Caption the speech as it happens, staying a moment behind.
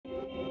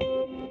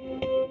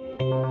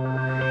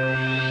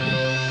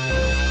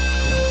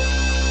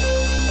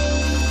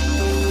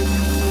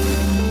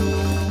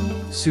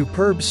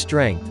Superb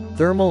strength,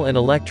 thermal and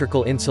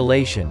electrical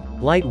insulation,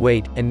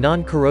 lightweight, and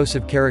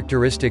non-corrosive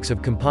characteristics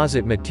of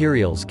composite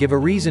materials give a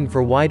reason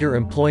for wider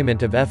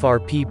employment of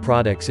FRP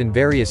products in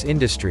various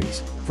industries,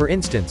 for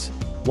instance,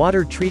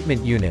 water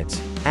treatment units,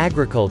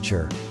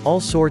 agriculture, all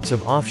sorts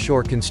of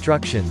offshore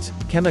constructions,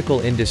 chemical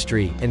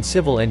industry, and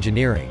civil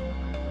engineering.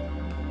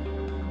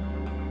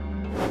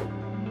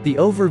 The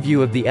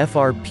overview of the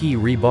FRP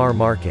rebar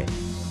market.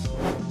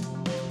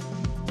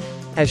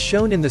 As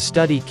shown in the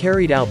study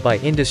carried out by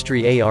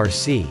Industry ARC,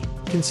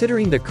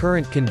 considering the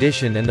current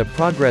condition and the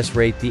progress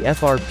rate, the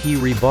FRP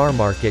rebar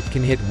market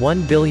can hit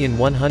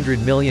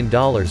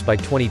 $1,100,000,000 by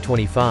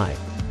 2025.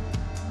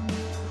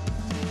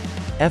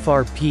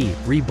 FRP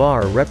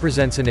rebar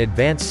represents an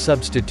advanced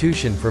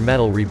substitution for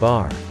metal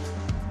rebar.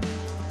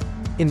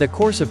 In the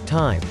course of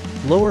time,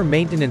 lower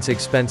maintenance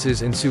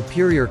expenses and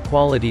superior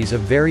qualities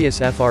of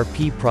various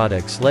FRP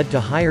products led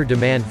to higher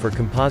demand for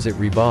composite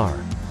rebar.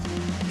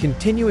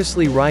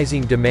 Continuously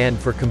rising demand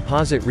for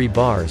composite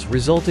rebars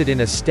resulted in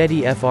a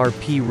steady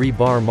FRP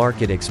rebar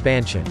market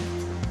expansion.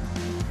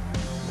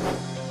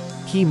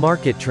 Key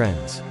market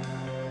trends.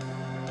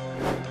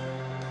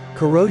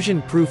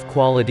 Corrosion-proof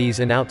qualities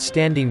and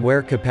outstanding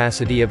wear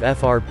capacity of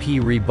FRP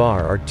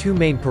rebar are two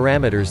main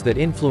parameters that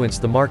influence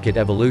the market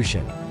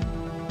evolution.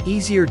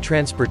 Easier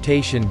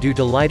transportation due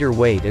to lighter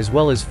weight as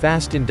well as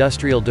fast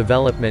industrial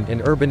development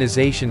and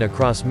urbanization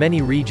across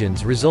many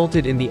regions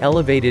resulted in the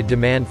elevated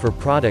demand for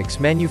products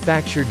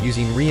manufactured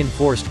using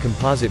reinforced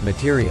composite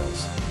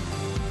materials.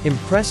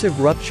 Impressive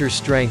rupture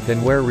strength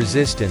and wear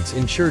resistance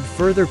ensured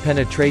further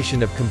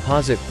penetration of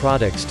composite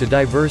products to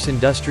diverse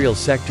industrial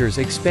sectors,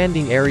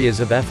 expanding areas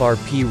of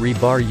FRP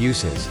rebar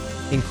uses,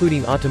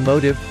 including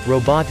automotive,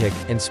 robotic,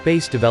 and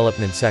space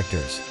development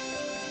sectors.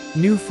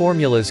 New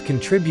formulas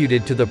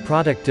contributed to the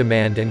product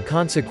demand and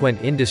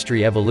consequent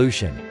industry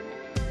evolution.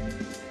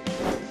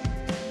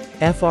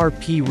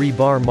 FRP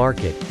rebar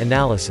market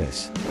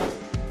analysis.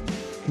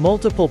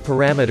 Multiple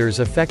parameters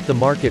affect the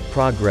market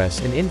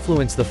progress and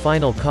influence the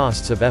final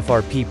costs of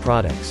FRP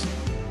products.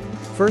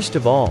 First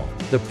of all,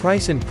 the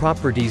price and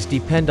properties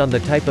depend on the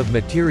type of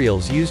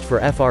materials used for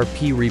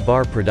FRP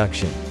rebar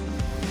production.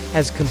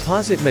 As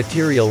composite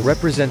material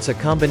represents a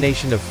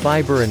combination of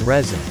fiber and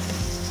resin,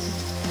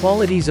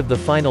 qualities of the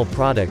final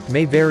product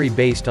may vary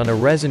based on a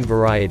resin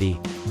variety,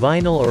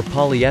 vinyl or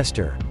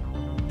polyester,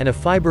 and a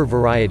fiber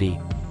variety,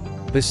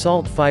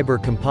 basalt fiber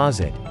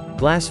composite,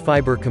 glass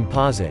fiber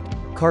composite,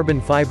 carbon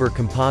fiber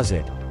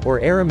composite, or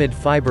aramid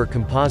fiber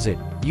composite,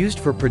 used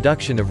for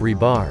production of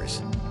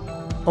rebars.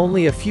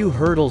 Only a few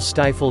hurdles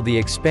stifle the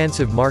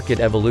expansive market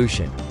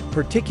evolution,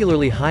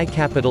 particularly high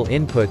capital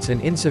inputs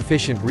and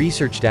insufficient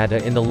research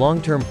data in the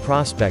long-term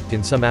prospect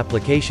in some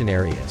application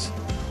areas.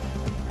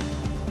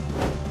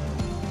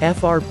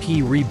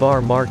 FRP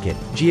rebar market,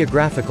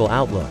 geographical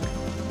outlook.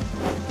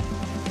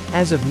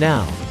 As of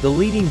now, the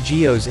leading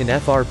geos in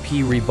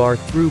FRP rebar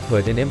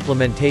throughput and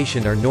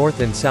implementation are North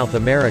and South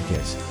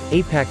Americas,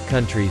 APAC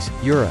countries,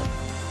 Europe.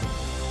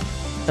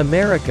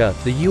 America,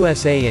 the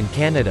USA and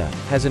Canada,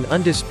 has an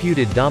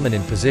undisputed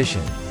dominant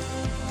position.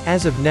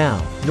 As of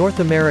now, North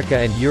America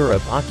and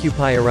Europe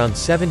occupy around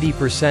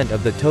 70%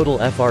 of the total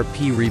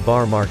FRP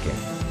rebar market.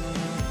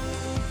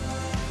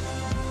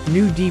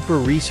 New deeper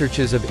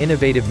researches of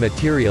innovative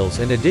materials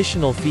and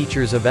additional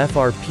features of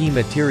FRP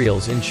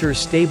materials ensure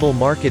stable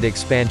market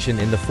expansion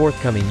in the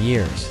forthcoming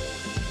years.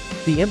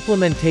 The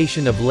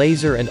implementation of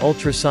laser and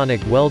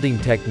ultrasonic welding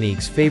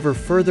techniques favor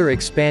further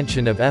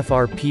expansion of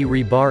FRP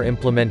rebar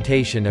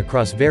implementation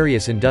across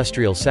various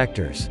industrial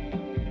sectors.